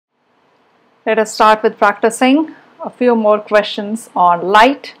Let us start with practicing a few more questions on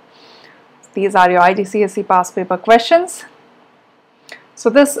light. These are your IGCSE past paper questions.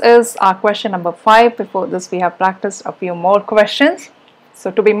 So this is our question number 5. Before this we have practiced a few more questions. So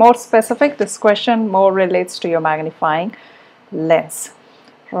to be more specific, this question more relates to your magnifying lens,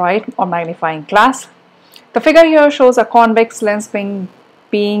 right, or magnifying glass. The figure here shows a convex lens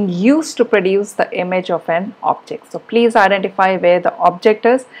being used to produce the image of an object. So please identify where the object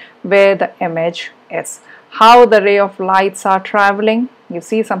is, where the image is. How the ray of lights are traveling. You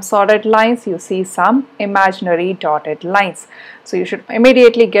see some solid lines, you see some imaginary dotted lines. So you should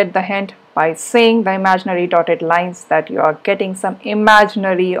immediately get the hint by seeing the imaginary dotted lines that you are getting some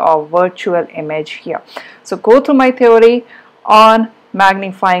imaginary or virtual image here. So go through my theory on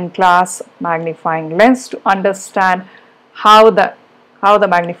magnifying glass, magnifying lens to understand how the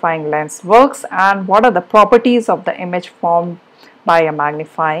magnifying lens works and what are the properties of the image formed by a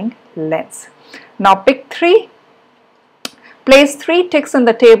magnifying lens. Now pick 3. Place 3 ticks in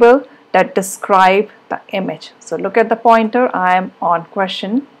the table that describe the image. So look at the pointer. I am on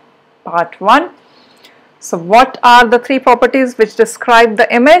question part 1. So what are the 3 properties which describe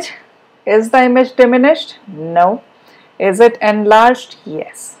the image? Is the image diminished? No. Is it enlarged?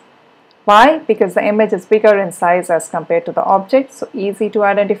 Yes. Why? Because the image is bigger in size as compared to the object, so easy to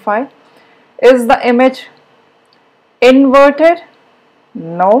identify. Is the image inverted?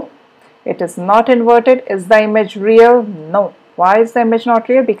 No, it is not inverted. Is the image real? No. Why is the image not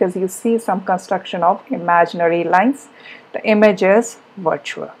real? Because you see some construction of imaginary lines. The image is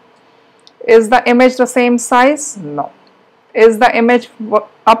virtual. Is the image the same size? No. Is the image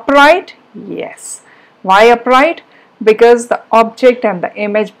upright? Yes. Why upright? Because the object and the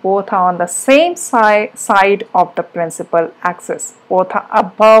image both are on the same side of the principal axis. Both are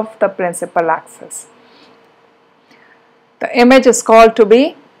above the principal axis. The image is called to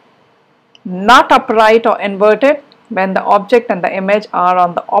be not upright or inverted when the object and the image are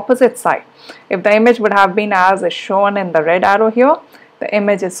on the opposite side. If the image would have been as is shown in the red arrow here, the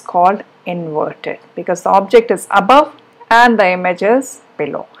image is called inverted because the object is above and the image is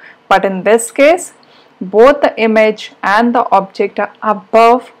below. But in this case, both the image and the object are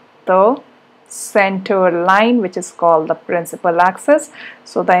above the center line, which is called the principal axis.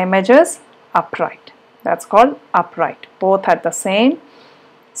 So the image is upright. That's called upright. Both at the same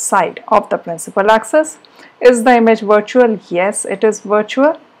side of the principal axis. Is the image virtual? Yes, it is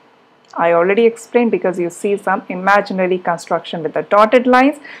virtual. I already explained because you see some imaginary construction with the dotted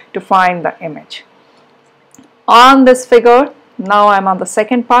lines to find the image. On this figure, now I'm on the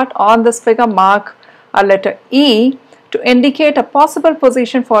second part. On this figure, mark a letter E to indicate a possible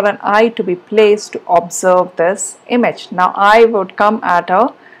position for an eye to be placed to observe this image. Now I would come at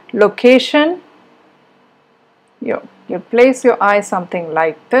a location. You place your eye something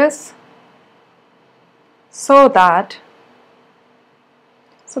like this, so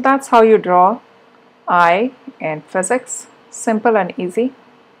that's how you draw eye in physics. Simple and easy.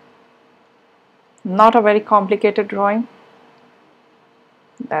 Not a very complicated drawing.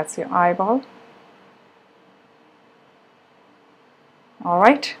 That's your eyeball.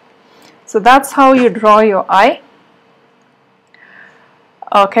 Alright, so that's how you draw your eye.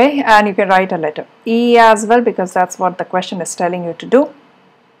 Okay, and you can write a letter E as well because that's what the question is telling you to do.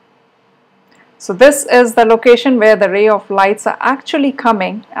 So this is the location where the ray of lights are actually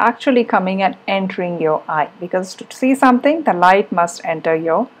coming and entering your eye, because to see something the light must enter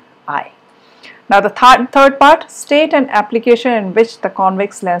your eye. Now the third part, state an application in which the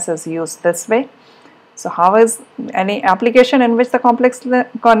convex lens is used this way. So how is any application in which the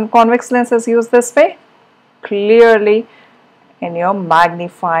convex lens is used this way? Clearly in your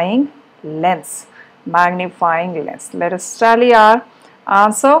magnifying lens. Magnifying lens. Let us tally our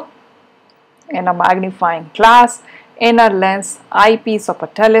answer. In a magnifying glass, in a lens, eyepiece of a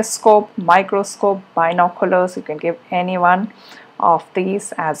telescope, microscope, binoculars. You can give any one of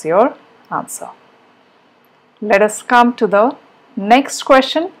these as your answer. Let us come to the next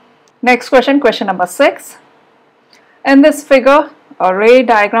question. Next question, question number 6. In this figure, a ray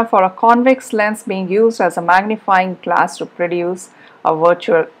diagram for a convex lens being used as a magnifying glass to produce a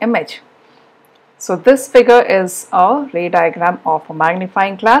virtual image. So this figure is a ray diagram of a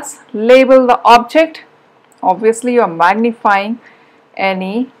magnifying glass. Label the object. Obviously you are magnifying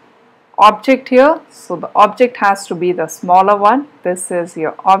any object here. So the object has to be the smaller one. This is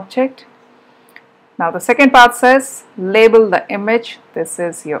your object. Now the second part says label the image. This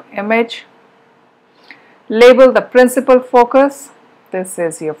is your image. Label the principal focus. This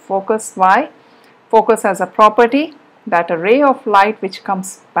is your focus. Why? Focus as a property. that a ray of light which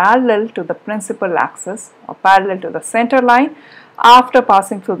comes parallel to the principal axis or parallel to the center line, after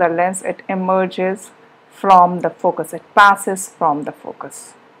passing through the lens, it emerges from the focus, it passes from the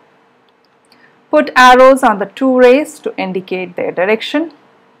focus. Put arrows on the two rays to indicate their direction.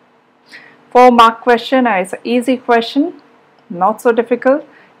 4-mark question, and it's an easy question, not so difficult.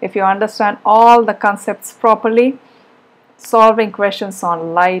 If you understand all the concepts properly, solving questions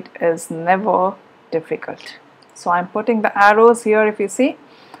on light is never difficult. So I'm putting the arrows here. If you see,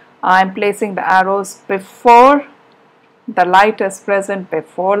 I'm placing the arrows before the light is present,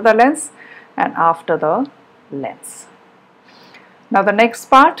 before the lens and after the lens. Now the next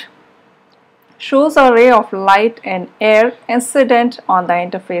part shows a ray of light in air incident on the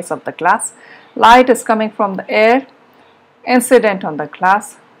interface of the glass. Light is coming from the air, incident on the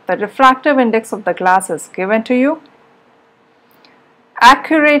glass. The refractive index of the glass is given to you.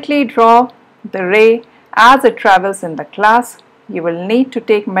 Accurately draw the ray as it travels in the glass. You will need to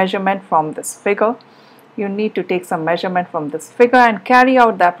take measurement from this figure. You need to take some measurement from this figure and carry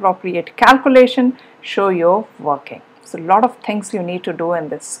out the appropriate calculation, show your working. So a lot of things you need to do in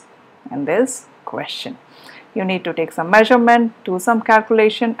this question. You need to take some measurement, do some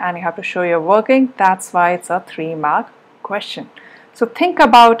calculation, and you have to show your working. That's why it's a 3-mark question. So think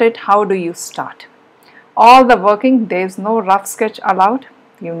about it. How do you start? All the working, there is no rough sketch allowed.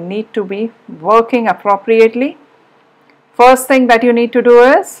 You need to be working appropriately. First thing that you need to do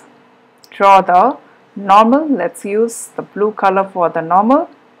is draw the normal. Let's use the blue color for the normal.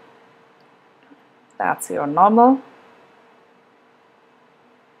 That's your normal.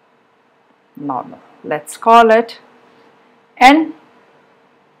 Normal. Let's call it N.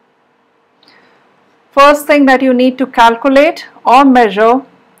 First thing that you need to calculate or measure,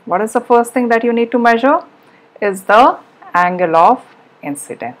 what is the first thing that you need to measure? Is the angle of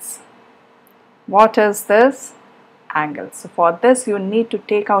incidence. What is this angle? So for this you need to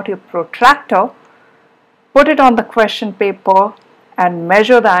take out your protractor, put it on the question paper and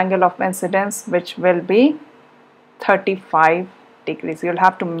measure the angle of incidence, which will be 35 degrees. You'll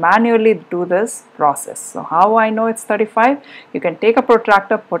have to manually do this process. So how I know it's 35? You can take a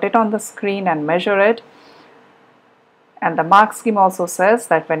protractor, put it on the screen and measure it. And the mark scheme also says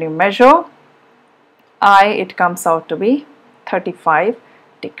that when you measure I, it comes out to be 35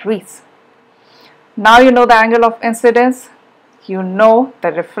 degrees. Now you know the angle of incidence. You know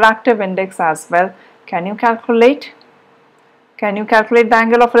the refractive index as well. Can you calculate? Can you calculate the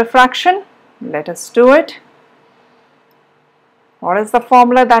angle of refraction? Let us do it. What is the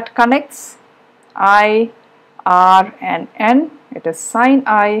formula that connects I, R and N? It is sine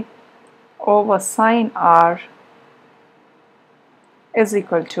I over sine R is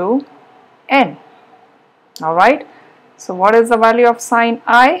equal to N. Alright, so what is the value of sine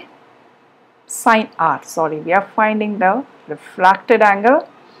I? Sine R, sorry, we are finding the refracted angle.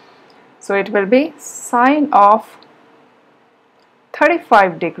 So it will be sine of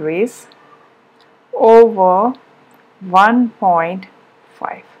 35 degrees over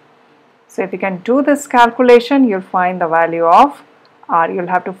 1.5. So if you can do this calculation, you'll find the value of R. You'll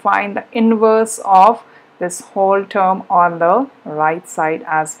have to find the inverse of this whole term on the right side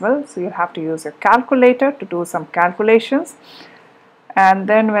as well. So you'll have to use your calculator to do some calculations. And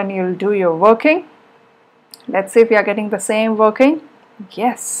then when you'll do your working, let's see if you are getting the same working.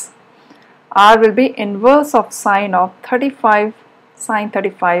 Yes. R will be inverse of sine of 35, sine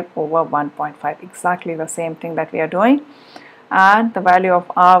 35 over 1.5. Exactly the same thing that we are doing. And the value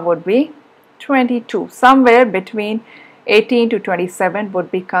of R would be 22. Somewhere between 18 to 27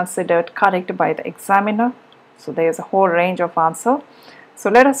 would be considered correct by the examiner. So there is a whole range of answer. So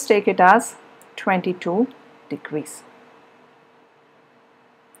let us take it as 22 degrees.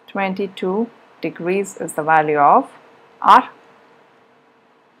 22 degrees is the value of R.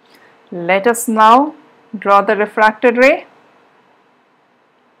 Let us now draw the refracted ray.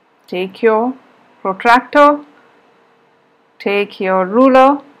 Take your protractor, take your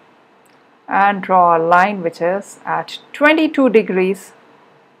ruler and draw a line which is at 22 degrees.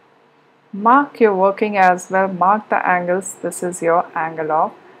 Mark your working as well, mark the angles. This is your angle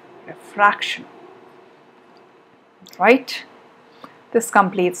of refraction. Right? This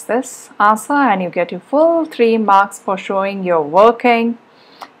completes this answer and you get your full 3 marks for showing your working,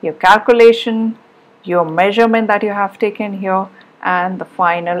 your calculation, your measurement that you have taken here and the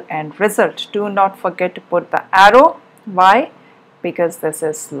final end result. Do not forget to put the arrow. Why? Because this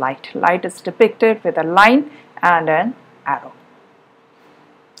is light. Light is depicted with a line and an arrow.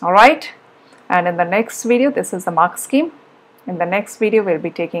 Alright, and in the next video, this is the mark scheme. In the next video, we'll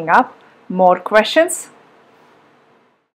be taking up more questions.